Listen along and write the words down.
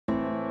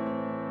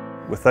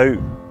Without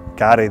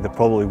Gary, there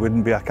probably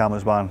wouldn't be a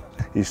Cambusbarron.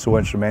 He's so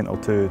instrumental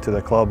to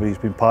the club. He's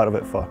been part of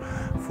it for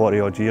 40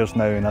 odd years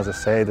now, and as I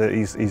said,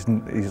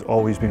 he's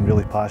always been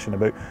really passionate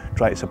about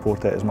trying to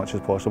support it as much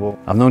as possible.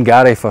 I've known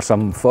Gary for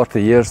some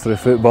 40 years through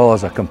football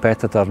as a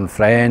competitor and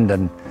friend,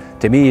 and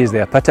to me he's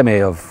the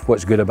epitome of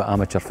what's good about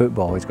amateur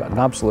football. He's got an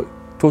absolute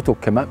total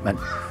commitment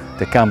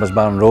to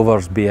Cambusbarron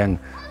Rovers being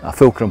a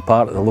fulcrum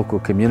part of the local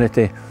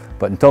community,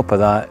 but on top of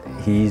that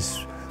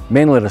he's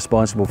mainly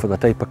responsible for the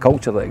type of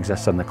culture that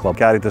exists in the club.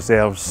 Gary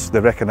deserves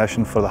the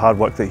recognition for the hard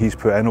work that he's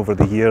put in over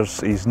the years.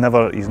 He's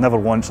never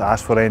once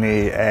asked for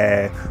any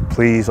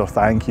please or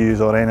thank yous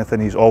or anything.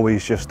 He's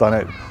always just done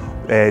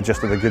it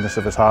just in the goodness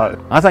of his heart.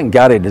 I think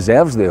Gary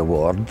deserves the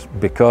award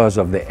because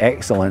of the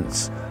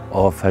excellence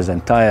of his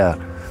entire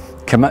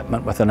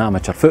commitment within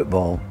amateur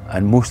football,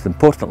 and most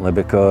importantly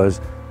because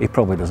he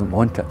probably doesn't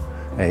want it.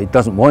 He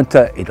doesn't want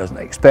it, he doesn't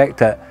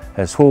expect it.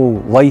 His whole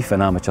life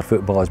in amateur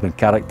football has been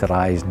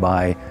characterised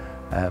by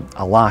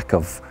a lack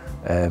of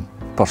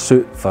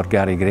pursuit for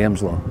Gary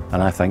Grahamslaw,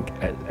 and I think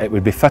it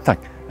would be fitting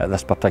at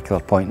this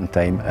particular point in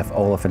time if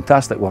all the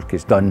fantastic work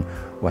he's done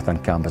within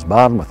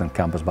Cambusbarron, within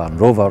Cambusbarron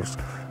Rovers,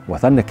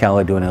 within the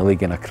Caledonia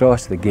League and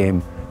across the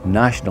game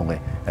nationally,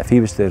 if he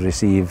was to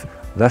receive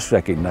this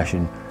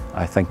recognition,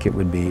 I think it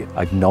would be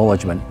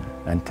acknowledgement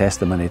and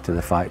testimony to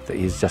the fact that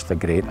he's just a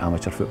great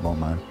amateur football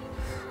man.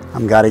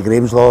 I'm Gary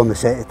Grahamslaw, I'm the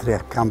secretary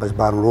of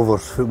Cambusbarron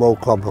Rovers Football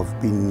Club.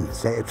 I've been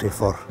secretary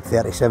for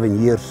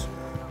 37 years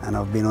and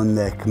I've been on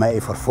the committee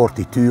for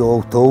 42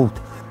 all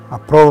told. I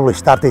probably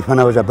started when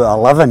I was about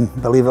 11,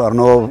 believe it or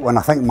not, when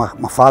I think my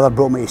father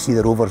brought me to see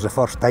the Rovers the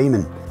first time,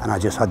 and I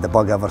just had the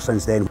bug ever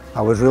since then.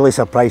 I was really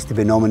surprised to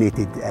be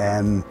nominated.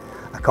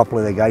 A couple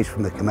of the guys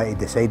from the committee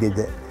decided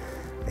that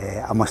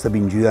I must have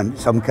been due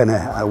some kind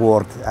of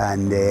award,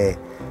 and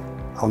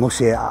I'll not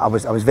say I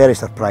was very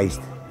surprised.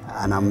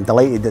 And I'm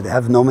delighted that they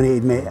have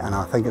nominated me, and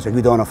I think it's a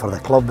good honour for the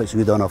club, it's a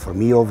good honour for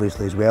me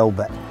obviously as well,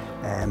 but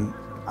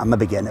I'm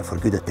maybe getting it for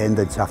good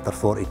attendance after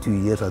 42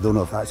 years. I don't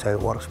know if that's how it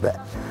works, but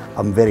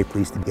I'm very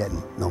pleased to be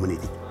getting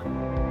nominated.